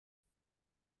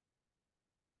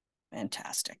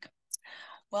Fantastic.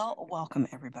 Well, welcome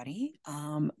everybody.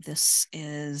 This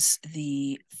is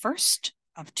the first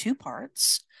of two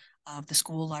parts of the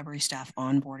school library staff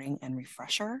onboarding and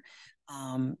refresher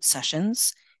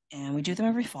sessions. And we do them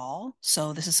every fall.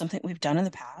 So this is something we've done in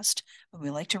the past, but we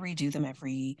like to redo them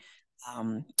every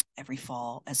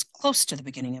fall as close to the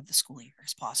beginning of the school year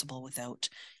as possible without,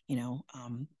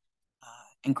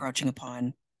 encroaching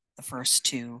upon the first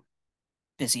two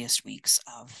busiest weeks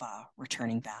of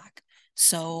returning back.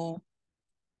 So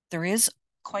there is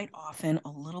quite often a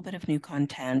little bit of new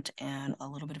content and a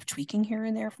little bit of tweaking here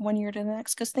and there from one year to the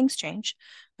next because things change,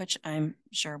 which I'm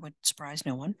sure would surprise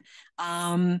no one.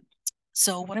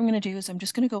 So what I'm going to do is I'm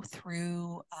just going to go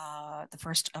through the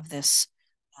first of this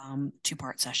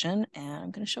two-part session, and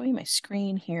I'm going to show you my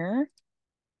screen here.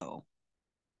 Oh,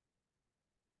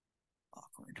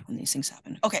 awkward when these things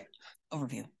happen. Okay,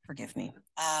 overview, forgive me.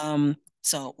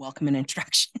 So welcome and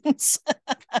introductions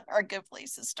are a good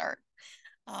place to start.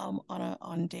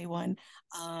 On day one.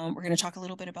 We're going to talk a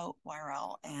little bit about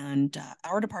YRL and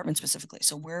our department specifically.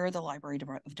 So we're the Library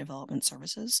of Development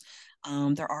Services.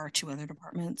 There are two other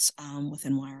departments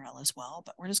within YRL as well,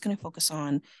 but we're just going to focus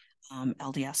on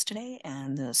LDS today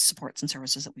and the supports and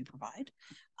services that we provide.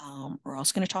 We're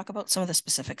also going to talk about some of the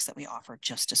specifics that we offer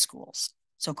just to schools.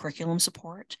 So curriculum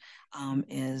support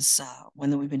is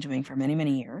one that we've been doing for many,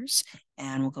 many years,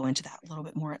 and we'll go into that a little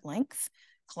bit more at length.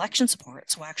 Collection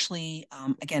support, so actually,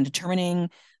 again, determining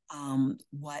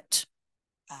what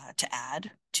to add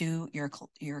to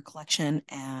your collection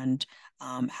and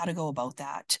how to go about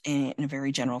that in a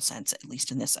very general sense, at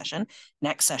least in this session.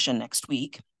 Next session, next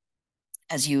week,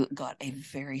 as you got a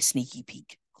very sneaky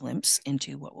peek glimpse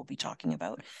into what we'll be talking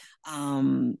about.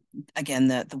 Again,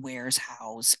 the where's,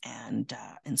 how's, and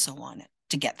so on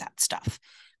to get that stuff.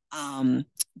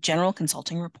 General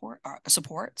consulting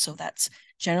support. So that's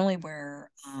generally where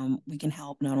we can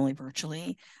help not only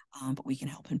virtually, but we can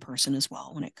help in person as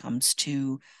well when it comes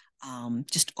to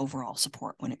just overall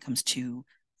support when it comes to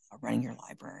running your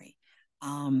library.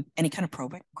 Any kind of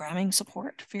programming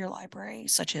support for your library,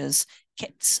 such as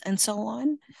kits and so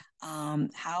on.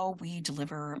 How we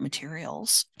deliver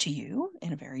materials to you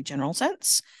in a very general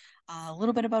sense. A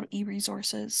little bit about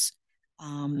e-resources.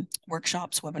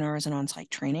 Workshops, webinars, and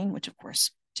on-site training, which of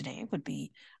course today would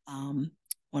be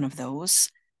one of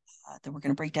those that we're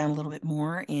going to break down a little bit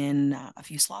more in a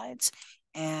few slides,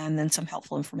 and then some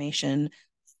helpful information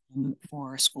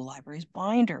for school libraries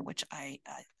binder, which I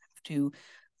have to,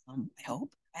 I hope,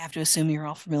 I have to assume you're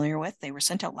all familiar with. They were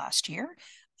sent out last year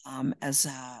as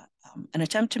an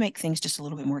attempt to make things just a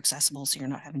little bit more accessible so you're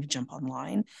not having to jump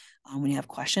online. When you have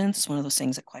questions, it's one of those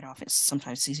things that quite often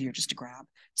sometimes it's easier just to grab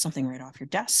something right off your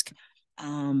desk.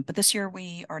 But this year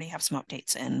we already have some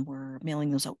updates and we're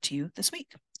mailing those out to you this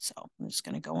week. So I'm just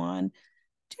going to go on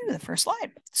to the first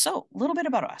slide. So a little bit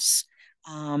about us.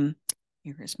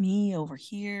 Here's me over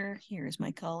here. Here's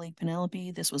my colleague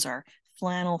Penelope. This was our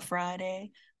Flannel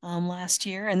Friday last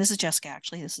year. And this is Jessica,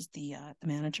 actually. This is the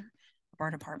manager of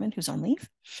our department who's on leave.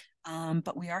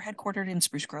 But we are headquartered in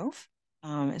Spruce Grove.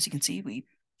 As you can see, we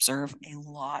serve a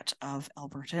lot of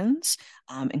Albertans,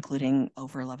 including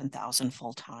over 11,000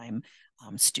 full-time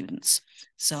students.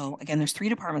 So again, there's three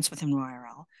departments within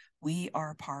YRL. We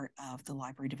are part of the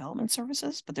Library Development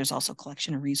Services, but there's also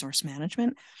Collection and Resource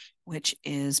Management, which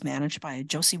is managed by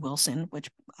Josie Wilson,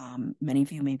 which many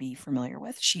of you may be familiar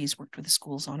with. She's worked with the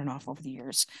schools on and off over the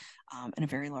years in a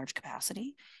very large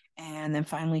capacity. And then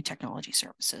finally, Technology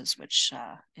Services, which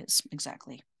is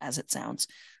exactly as it sounds.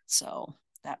 So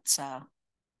that's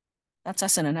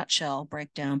us in a nutshell,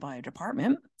 breakdown by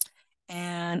department.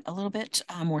 And a little bit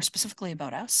more specifically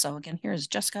about us. So again, here's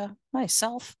Jessica,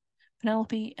 myself,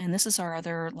 Penelope, and this is our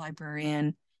other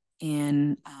librarian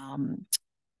in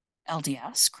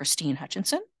LDS, Christine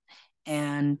Hutchinson.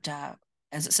 And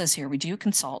as it says here, we do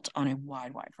consult on a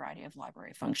wide variety of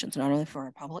library functions, not only for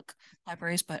our public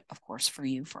libraries, but of course for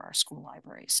you, for our school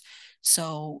libraries.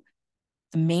 So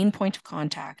the main point of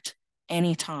contact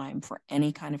anytime for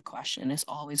any kind of question is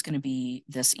always going to be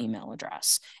this email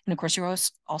address. And of course, you're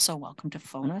also welcome to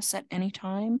phone us at any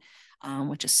time,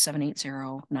 which is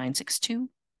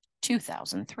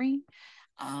 780-962-2003.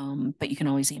 But you can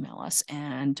always email us.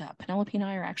 And Penelope and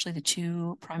I are actually the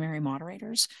two primary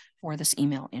moderators for this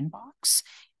email inbox.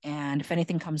 And if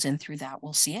anything comes in through that,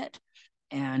 we'll see it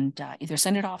and either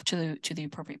send it off to the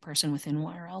appropriate person within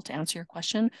YRL to answer your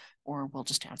question, or we'll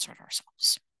just answer it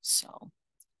ourselves. So,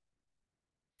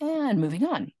 and moving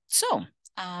on. So,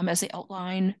 as the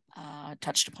outline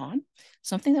touched upon,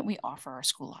 something that we offer our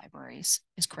school libraries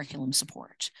is curriculum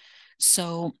support.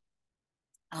 So,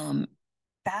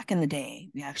 back in the day,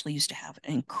 we actually used to have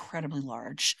an incredibly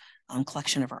large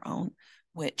collection of our own,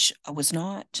 which was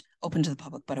not open to the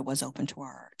public, but it was open to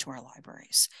our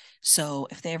libraries. So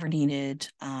if they ever needed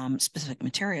specific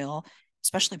material,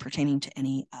 especially pertaining to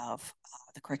any of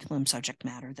the curriculum subject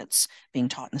matter that's being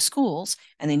taught in the schools,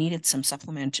 and they needed some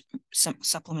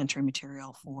supplementary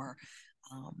material for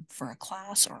a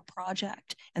class or a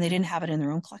project, and they didn't have it in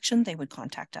their own collection, they would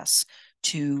contact us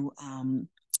to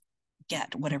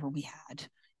get whatever we had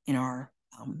in our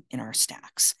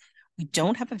stacks. We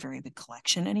don't have a very big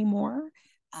collection anymore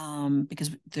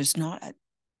because there's not a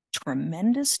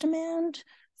tremendous demand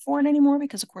for it anymore,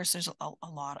 because of course there's a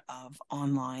lot of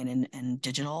online and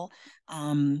digital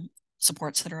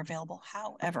supports that are available.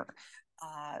 However,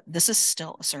 this is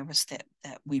still a service that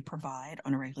we provide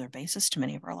on a regular basis to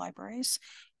many of our libraries.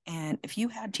 And if you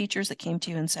had teachers that came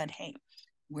to you and said, hey,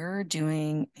 we're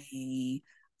doing a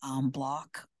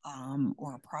block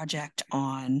or a project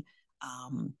on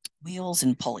wheels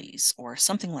and pulleys or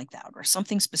something like that, or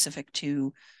something specific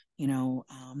to,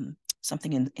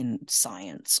 something in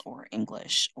science or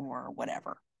English or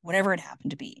whatever it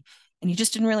happened to be. And you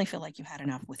just didn't really feel like you had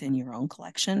enough within your own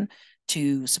collection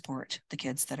to support the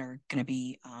kids that are going to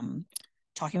be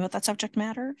talking about that subject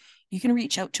matter. You can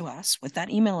reach out to us with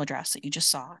that email address that you just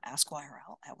saw,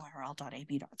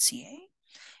 askyRL@yrl.ab.ca,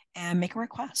 and make a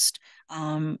request.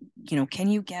 Can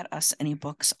you get us any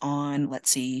books on, let's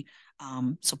see,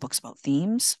 so books about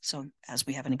themes. So as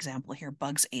we have an example here,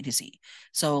 bugs A to Z.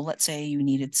 So let's say you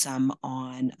needed some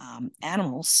on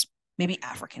animals, maybe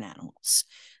African animals.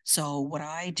 So what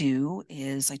I do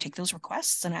is I take those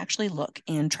requests and actually look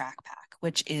in TrackPack,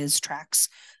 which is Track's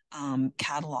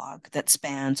catalog that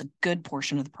spans a good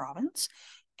portion of the province.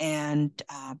 And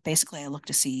basically I look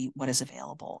to see what is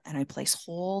available, and I place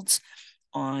holds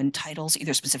on titles,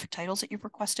 either specific titles that you've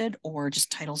requested or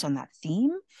just titles on that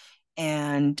theme.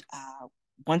 And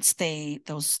once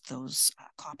those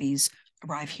copies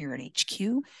arrive here at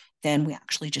HQ, then we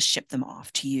actually just ship them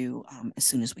off to you as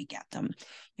soon as we get them.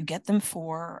 You get them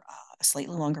for a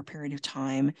slightly longer period of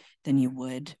time than you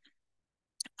would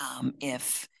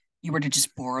if you were to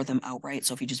just borrow them outright.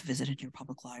 So if you just visited your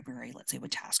public library, let's say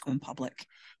with Tasco Public,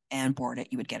 and borrowed it,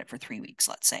 you would get it for 3 weeks,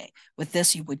 let's say. With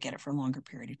this, you would get it for a longer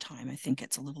period of time. I think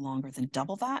it's a little longer than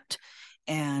double that.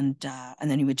 And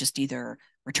then you would just either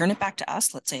return it back to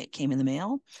us. Let's say it came in the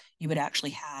mail. You would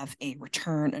actually have a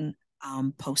return and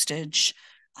postage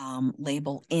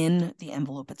label in the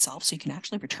envelope itself. So you can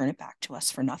actually return it back to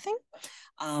us for nothing.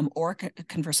 Or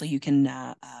conversely, you can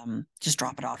just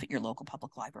drop it off at your local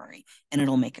public library and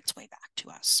it'll make its way back to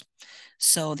us.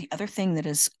 So the other thing that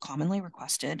is commonly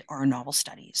requested are novel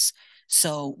studies.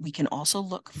 So we can also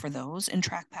look for those in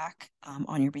TrackPack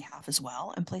on your behalf as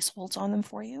well and place holds on them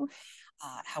for you.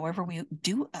 However, we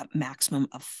do a maximum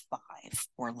of 5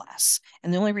 or less.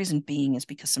 And the only reason being is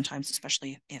because sometimes,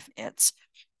 especially if it's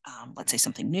let's say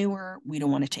something newer, we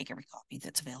don't want to take every copy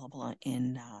that's available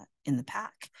in the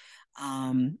pack.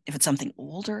 If it's something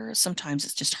older, sometimes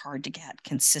it's just hard to get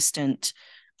consistent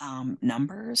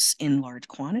numbers in large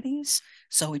quantities.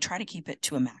 So we try to keep it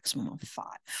to a maximum of 5.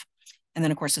 And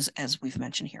then, of course, as we've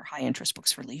mentioned here, high interest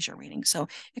books for leisure reading. So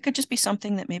it could just be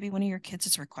something that maybe one of your kids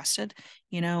has requested,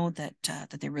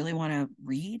 that they really want to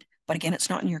read. But again, it's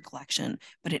not in your collection,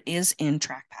 but it is in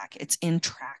TrackPack. It's in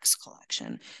Track's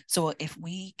collection. So if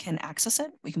we can access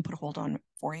it, we can put a hold on it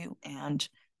for you and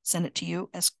send it to you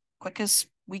as quick as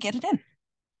we get it in.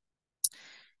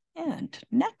 And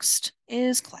next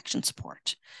is collection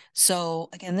support. So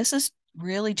again, this is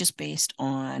really just based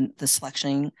on the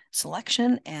selection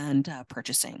and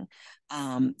purchasing.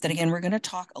 That again, we're going to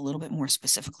talk a little bit more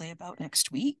specifically about next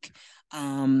week,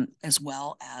 as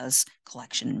well as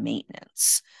collection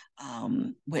maintenance,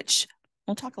 which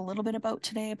we'll talk a little bit about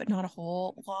today, but not a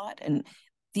whole lot. And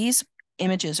these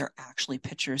images are actually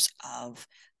pictures of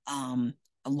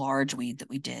a large weed that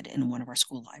we did in one of our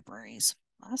school libraries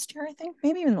last year, I think,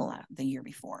 maybe even the year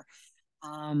before.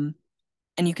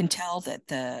 And you can tell that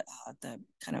the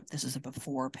kind of, this is a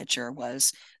before picture,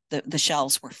 was the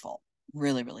shelves were full,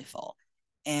 really, really full.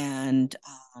 And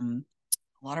a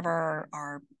lot of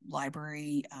our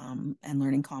library and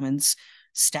Learning Commons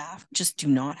staff just do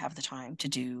not have the time to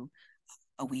do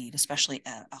a weed, especially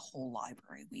a whole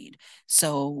library weed.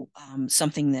 So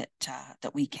something that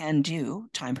we can do,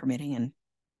 time permitting and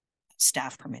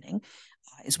staff permitting,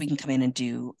 is we can come in and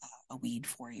do a weed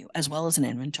for you, as well as an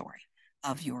inventory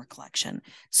of your collection.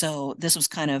 So this was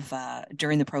kind of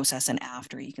during the process and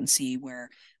after. You can see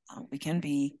where we can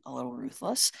be a little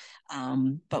ruthless,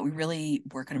 but we really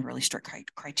work on a really strict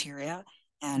criteria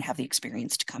and have the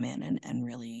experience to come in and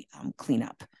really clean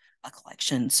up a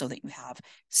collection so that you have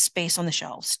space on the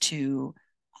shelves to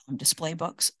display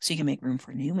books, so you can make room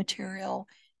for new material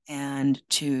and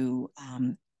to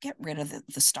get rid of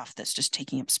the stuff that's just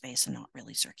taking up space and not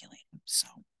really circulating.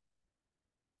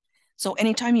 So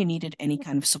anytime you needed any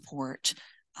kind of support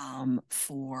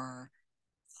for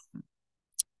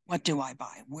what do I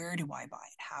buy, where do I buy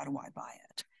it, how do I buy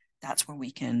it, that's where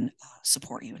we can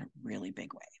support you in a really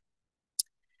big way.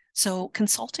 So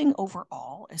consulting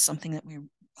overall is something that we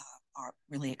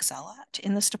really excel at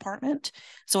in this department.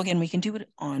 So again, we can do it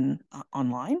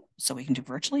online. So we can do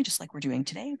virtually, just like we're doing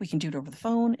today. We can do it over the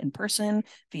phone, in person,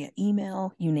 via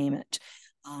email, you name it.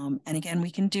 And again, we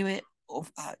can do it,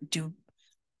 do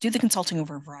the consulting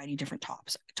over a variety of different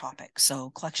topics.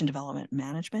 So collection development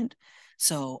management.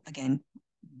 So again,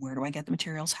 where do I get the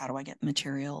materials? How do I get the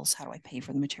materials? How do I pay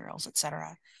for the materials, et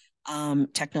cetera?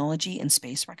 Technology and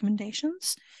space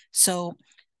recommendations. So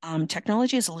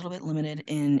technology is a little bit limited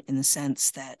in the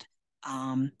sense that,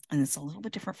 and it's a little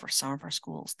bit different for some of our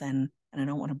schools than, and I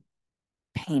don't want to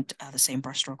paint the same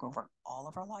brushstroke over all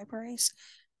of our libraries,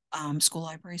 school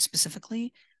libraries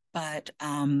specifically, but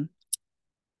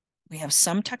we have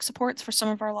some tech supports for some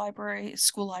of our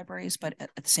school libraries, but at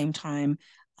the same time,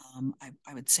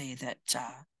 I would say that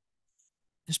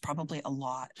there's probably a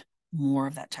lot more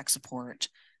of that tech support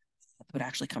that would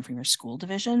actually come from your school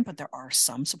division, but there are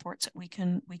some supports that we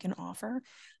can offer.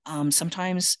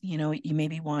 Sometimes, you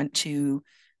maybe want to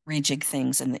rejig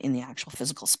things in the actual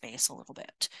physical space a little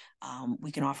bit.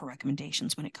 We can offer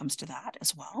recommendations when it comes to that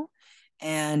as well.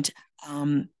 And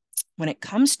when it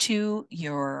comes to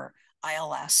your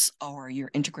ILS or your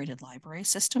integrated library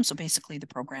system, so basically the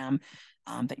program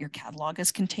that your catalog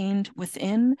is contained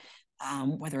within,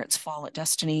 whether it's Fall at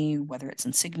Destiny, whether it's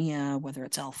Insignia, whether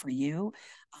it's L4U,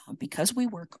 because we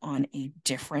work on a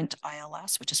different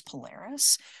ILS, which is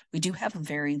Polaris, we do have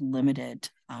very limited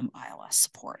ILS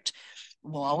support.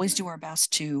 We'll always do our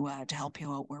best to help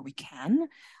you out where we can,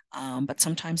 but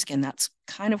sometimes, again, that's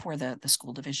kind of where the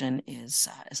school division is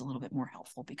a little bit more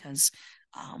helpful because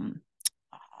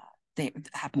they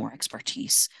have more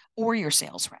expertise, or your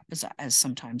sales rep is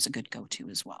sometimes a good go-to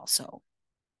as well. So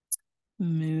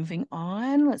moving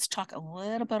on, let's talk a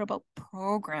little bit about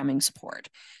programming support.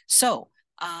 So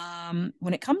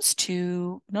when it comes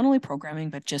to not only programming,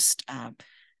 but just,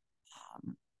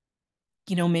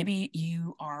 maybe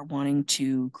you are wanting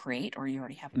to create, or you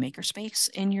already have a makerspace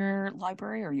in your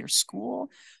library or your school,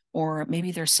 or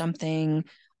maybe there's something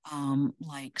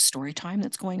like story time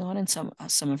that's going on in some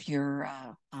of your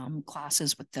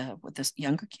classes with the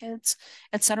younger kids,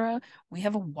 etc. We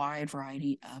have a wide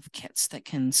variety of kits that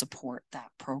can support that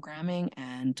programming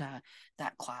and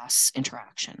that class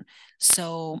interaction.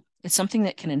 So it's something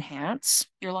that can enhance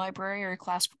your library or your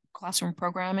classroom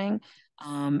programming,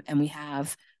 and we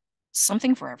have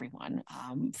something for everyone,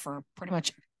 for pretty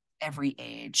much every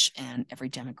age and every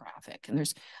demographic. And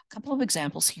there's a couple of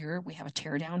examples here. We have a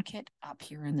teardown kit up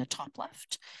here in the top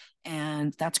left,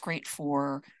 and that's great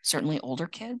for certainly older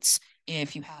kids.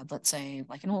 If you had, let's say,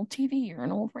 like an old TV or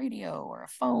an old radio or a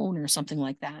phone or something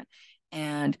like that,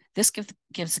 and this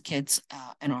gives the kids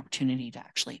an opportunity to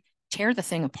actually tear the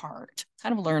thing apart,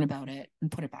 kind of learn about it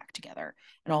and put it back together.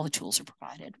 And all the tools are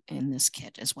provided in this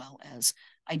kit, as well as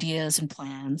ideas and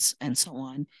plans and so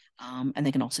on. And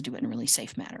they can also do it in a really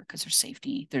safe manner because there's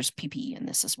PPE in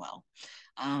this as well.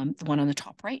 The one on the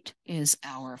top right is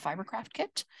our fibercraft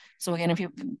kit. So again, if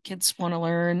your kids want to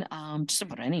learn just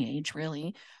about any age,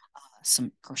 really,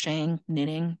 some crocheting,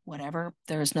 knitting, whatever,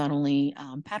 there's not only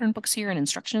pattern books here and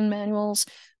instruction manuals,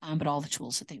 but all the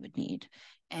tools that they would need.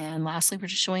 And lastly, we're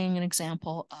just showing an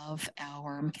example of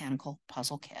our mechanical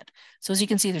puzzle kit. So as you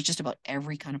can see, there's just about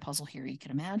every kind of puzzle here you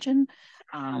can imagine,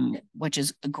 which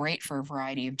is great for a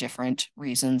variety of different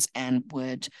reasons and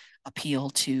would appeal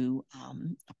to a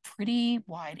pretty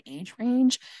wide age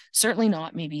range. Certainly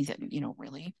not maybe that,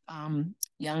 really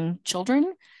young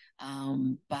children,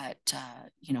 but,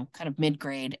 kind of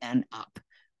mid-grade and up.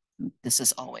 This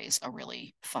is always a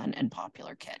really fun and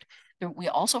popular kit. We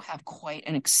also have quite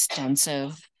an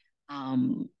extensive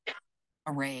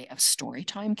array of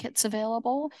Storytime kits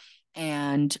available,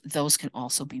 and those can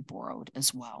also be borrowed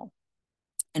as well.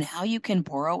 And how you can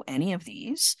borrow any of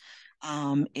these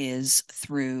is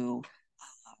through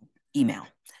email.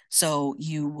 So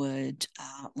you would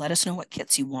let us know what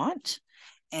kits you want,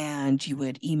 and you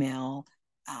would email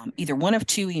either one of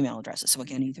two email addresses. So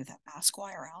again, either that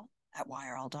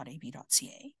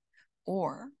askrl@yrl.ab.ca,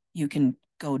 or you can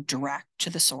go direct to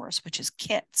the source, which is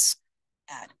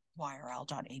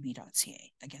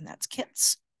kits@yrl.ab.ca. Again, that's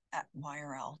kits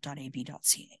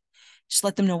support@yrl.ab.ca. Just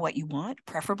let them know what you want,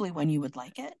 preferably when you would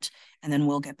like it, and then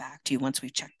we'll get back to you once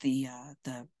we've checked the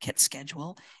kit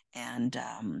schedule and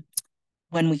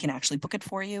when we can actually book it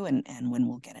for you and when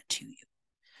we'll get it to you.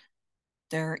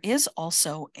 There is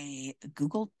also a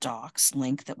Google Docs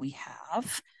link that we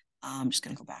have. I'm just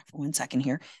going to go back for 1 second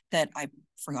here that I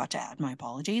forgot to add. My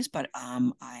apologies, but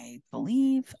I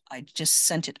believe I just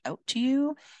sent it out to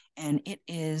you, and it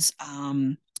is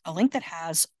a link that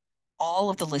has all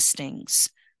of the listings.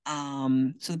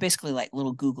 So basically like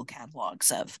little Google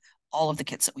catalogs of all of the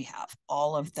kits that we have,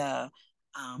 all of the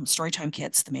Storytime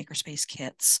kits, the Makerspace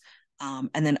kits, and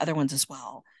then other ones as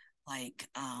well, like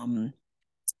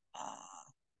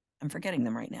I'm forgetting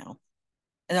them right now.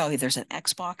 Oh, there's an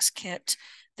Xbox kit.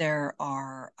 There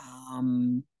are,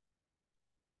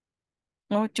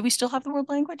 oh, do we still have the world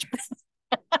language?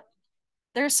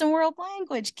 There's some world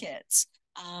language kits.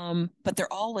 But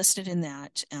they're all listed in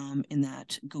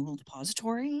that Google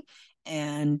depository.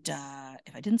 And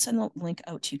if I didn't send the link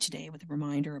out to you today with a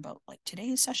reminder about like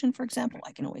today's session, for example,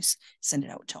 I can always send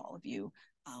it out to all of you.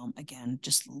 Again,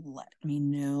 just let me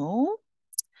know.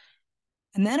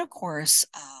 And then, of course,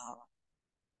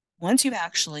 once you've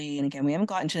actually, and again, we haven't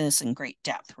gotten to this in great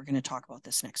depth. We're going to talk about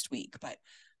this next week, but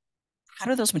how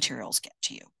do those materials get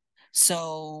to you?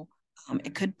 So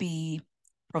it could be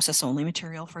process only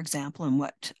material, for example, and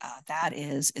what that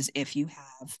is if you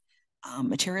have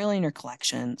material in your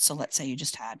collection. So let's say you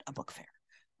just had a book fair,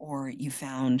 or you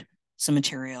found some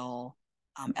material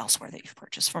elsewhere that you've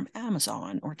purchased from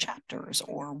Amazon or Chapters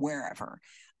or wherever,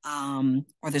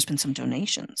 or there's been some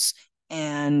donations,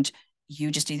 and you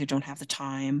just either don't have the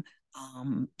time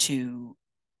to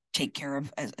take care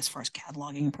of as far as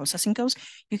cataloging and processing goes,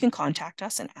 you can contact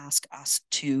us and ask us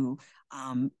to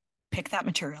pick that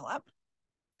material up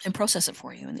and process it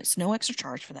for you. And there's no extra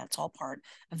charge for that. It's all part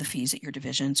of the fees that your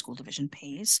school division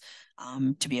pays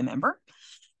to be a member.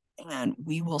 And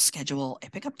we will schedule a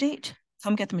pickup date,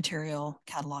 come get the material,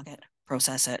 catalog it,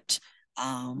 process it.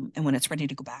 And when it's ready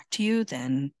to go back to you,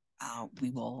 then we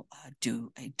will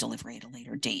do a delivery at a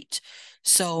later date.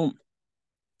 So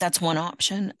that's one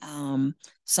option.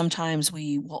 Sometimes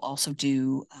we will also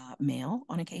do mail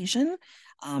on occasion.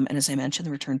 And as I mentioned,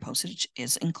 the return postage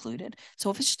is included.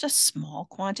 So if it's just a small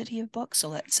quantity of books, so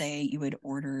let's say you had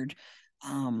ordered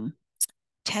 10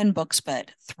 books,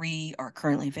 but 3 are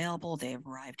currently available, they've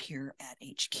arrived here at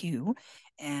HQ.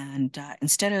 And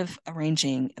instead of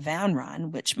arranging a van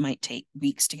run, which might take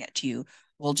weeks to get to you,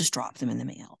 we'll just drop them in the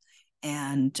mail.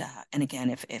 And again,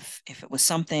 if it was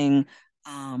something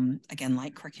again,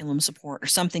 like curriculum support or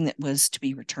something that was to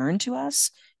be returned to us,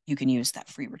 you can use that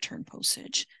free return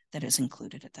postage that is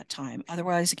included at that time.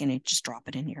 Otherwise, again, you just drop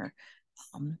it in your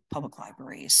public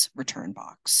library's return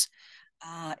box.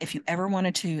 If you ever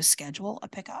wanted to schedule a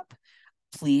pickup,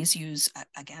 please use,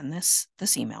 again,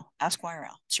 this email, Ask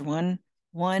YRL. It's your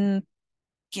one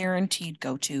guaranteed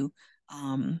go-to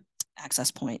access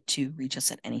point to reach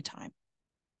us at any time.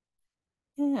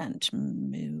 And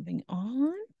moving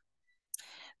on.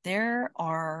 There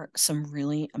are some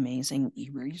really amazing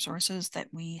e-resources that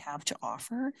we have to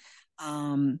offer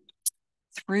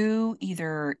through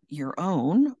either your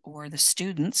own or the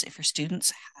students. If your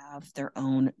students have their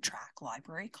own track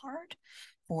library card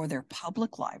for their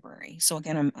public library. So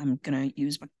again, I'm going to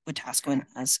use Wetaskiwin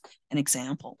as an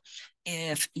example.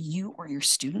 If you or your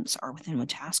students are within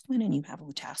Wetaskiwin and you have a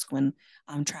Wetaskiwin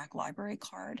track library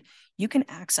card, you can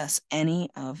access any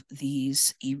of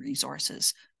these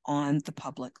e-resources on the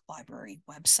public library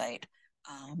website.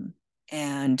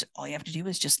 And all you have to do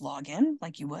is just log in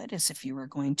like you would as if you were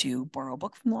going to borrow a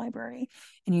book from the library,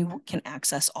 and you can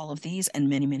access all of these and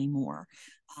many, many more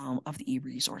of the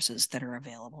e-resources that are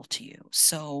available to you.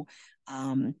 So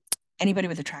anybody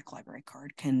with a track library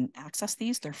card can access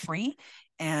these. They're free,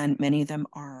 and many of them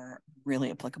are really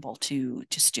applicable to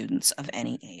students of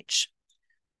any age.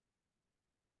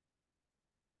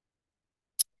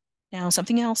 Now,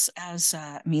 something else as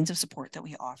a means of support that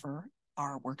we offer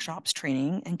are workshops,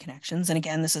 training, and connections. And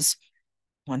again, this is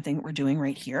one thing that we're doing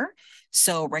right here.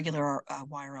 So regular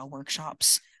YRL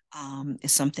workshops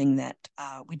is something that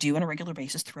we do on a regular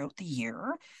basis throughout the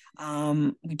year.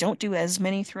 We don't do as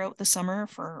many throughout the summer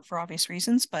for obvious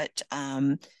reasons, but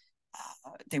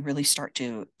they really start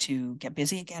to get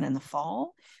busy again in the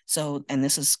fall. So, and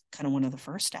this is kind of one of the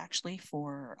first actually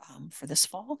for this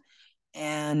fall.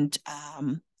 And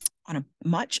on a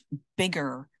much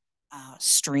bigger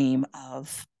stream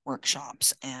of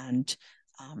workshops and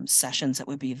sessions that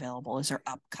would be available as our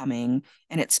upcoming,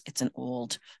 and it's an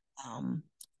old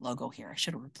logo here. I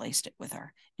should have replaced it with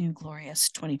our new glorious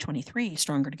 2023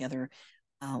 Stronger Together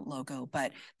logo,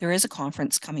 but there is a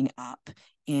conference coming up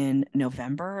in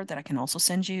November that I can also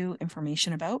send you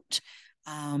information about.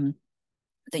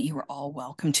 That you are all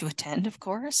welcome to attend, of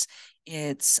course.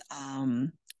 It's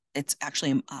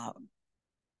actually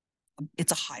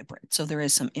it's a hybrid. So there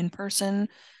is some in-person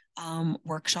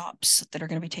workshops that are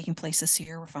going to be taking place this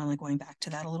year. We're finally going back to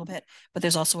that a little bit, but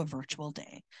there's also a virtual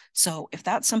day. So if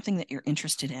that's something that you're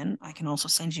interested in, I can also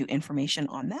send you information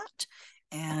on that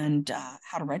and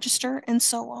how to register and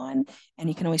so on. And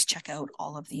you can always check out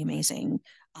all of the amazing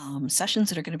sessions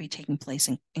that are going to be taking place,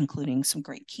 including some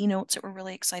great keynotes that we're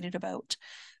really excited about.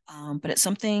 But it's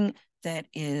something that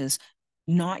is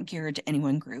not geared to any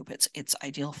one group. It's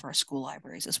ideal for our school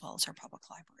libraries as well as our public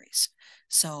libraries.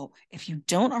 So if you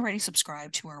don't already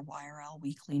subscribe to our YRL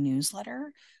weekly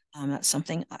newsletter, that's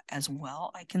something as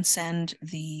well I can send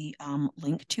the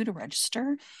link to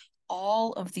register.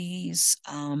 All of these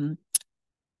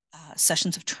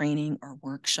sessions of training or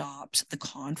workshops, the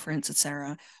conference,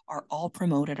 etc., are all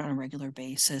promoted on a regular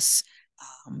basis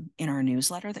in our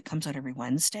newsletter that comes out every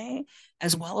Wednesday,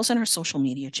 as well as in our social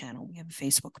media channel. We have a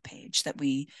Facebook page that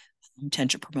we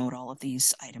tend to promote all of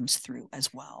these items through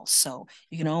as well. So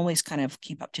you can always kind of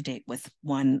keep up to date with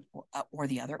one or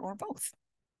the other or both.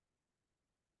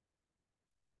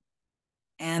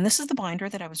 And this is the binder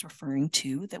that I was referring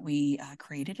to that we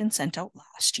created and sent out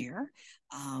last year.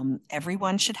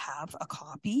 Everyone should have a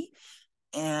copy.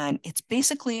 And it's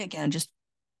basically, again, just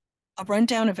a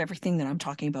rundown of everything that I'm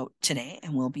talking about today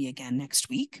and will be again next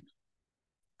week.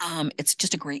 It's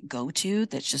just a great go-to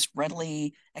that's just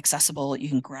readily accessible. You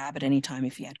can grab it anytime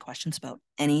if you had questions about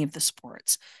any of the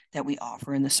supports that we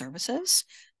offer in the services.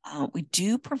 We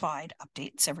do provide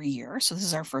updates every year. So this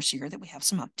is our first year that we have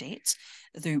some updates.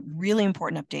 The really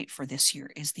important update for this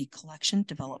year is the collection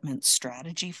development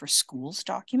strategy for schools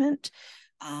document.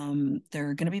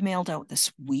 They're going to be mailed out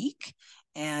this week.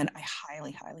 And I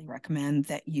highly, highly recommend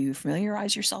that you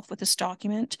familiarize yourself with this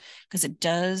document because it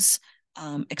does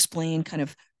explain kind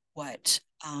of what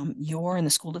your and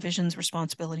the school division's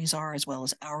responsibilities are, as well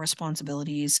as our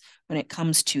responsibilities when it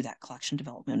comes to that collection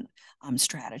development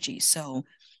strategy. So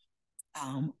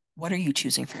what are you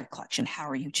choosing for your collection? How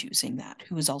are you choosing that?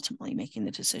 Who is ultimately making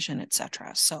the decision,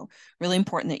 etc. So really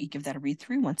important that you give that a read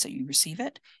through once that you receive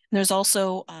it. And there's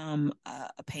also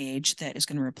a page that is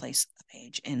going to replace a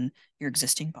page in your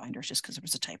existing binders just because there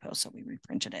was a typo, so we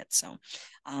reprinted it. So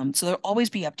there'll always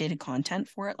be updated content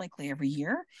for it, likely every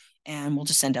year, and we'll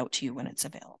just send out to you when it's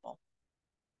available.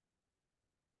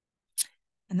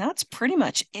 And that's pretty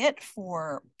much it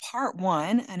for part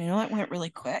one. And I know it went really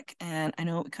quick, and I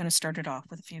know it kind of started off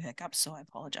with a few hiccups, so I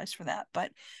apologize for that.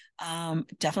 But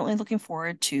definitely looking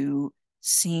forward to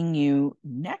seeing you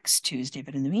next Tuesday.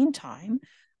 But in the meantime,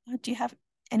 do you have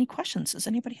any questions? Does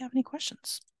anybody have any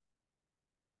questions?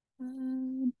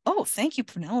 Oh, thank you,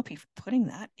 Penelope, for putting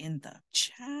that in the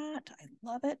chat. I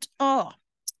love it. Oh,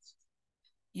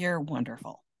 you're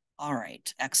wonderful. All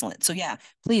right, excellent. So yeah,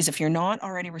 please, if you're not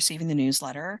already receiving the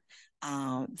newsletter,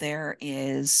 there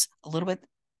is a little bit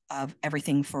of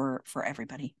everything for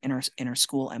everybody in our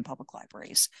school and public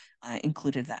libraries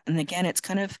included that. And again, it's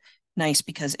kind of nice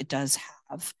because it does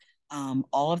have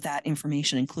all of that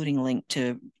information, including a link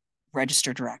to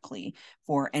register directly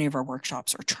for any of our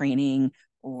workshops or training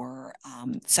or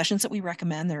sessions that we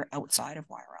recommend that are outside of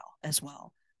YRL as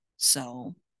well.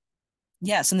 So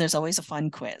yes, and there's always a fun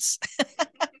quiz.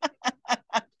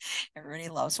 Everybody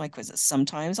loves my quizzes.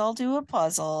 Sometimes I'll do a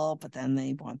puzzle, but then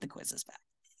they want the quizzes back.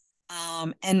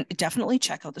 And definitely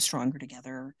check out the Stronger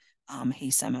Together Hey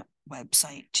Summit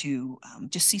website to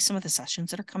just see some of the sessions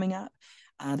that are coming up.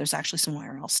 There's actually some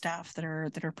YRL staff that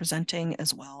are presenting,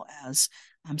 as well as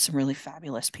some really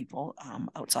fabulous people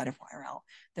outside of YRL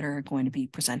that are going to be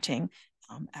presenting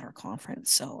at our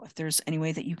conference. So if there's any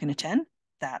way that you can attend,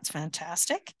 that's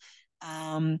fantastic.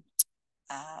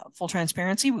 Full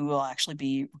transparency, we will actually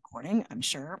be recording, I'm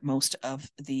sure, most of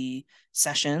the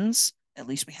sessions, at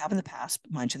least we have in the past.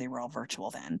 Mind you, they were all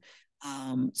virtual then.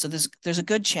 So there's a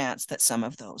good chance that some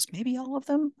of those, maybe all of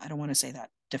them, I don't want to say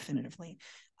that definitively,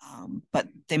 but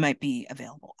they might be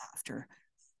available after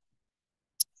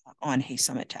on Hey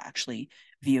Summit to actually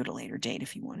view at a later date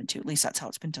if you wanted to. At least that's how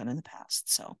it's been done in the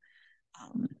past. So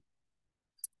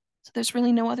there's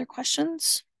really no other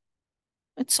questions.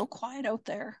 It's so quiet out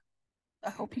there. I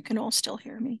hope you can all still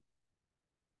hear me.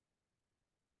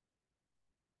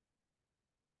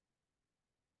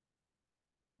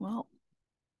 Well,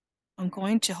 I'm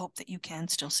going to hope that you can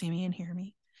still see me and hear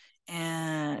me.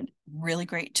 And really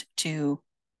great to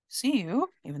see you,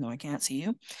 even though I can't see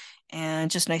you.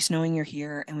 And just nice knowing you're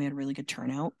here, and we had a really good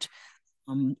turnout.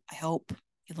 I hope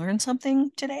you learned something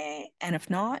today. And if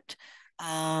not,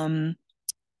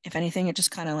 If anything, it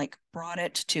just kind of like brought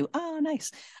it to, oh,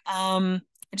 nice.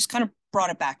 It just kind of brought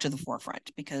it back to the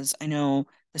forefront because I know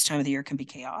this time of the year can be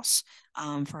chaos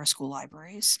for our school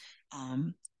libraries.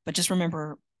 But just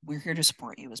remember, we're here to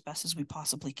support you as best as we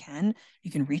possibly can.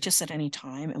 You can reach us at any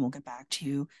time and we'll get back to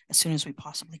you as soon as we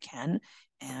possibly can.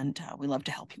 And we love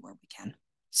to help you where we can.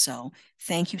 So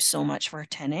thank you so much for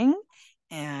attending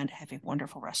and have a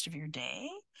wonderful rest of your day.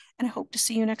 And I hope to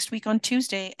see you next week on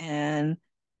Tuesday and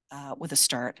with a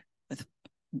start with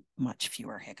much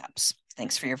fewer hiccups.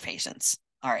 Thanks for your patience.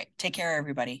 All right. Take care,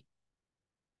 everybody.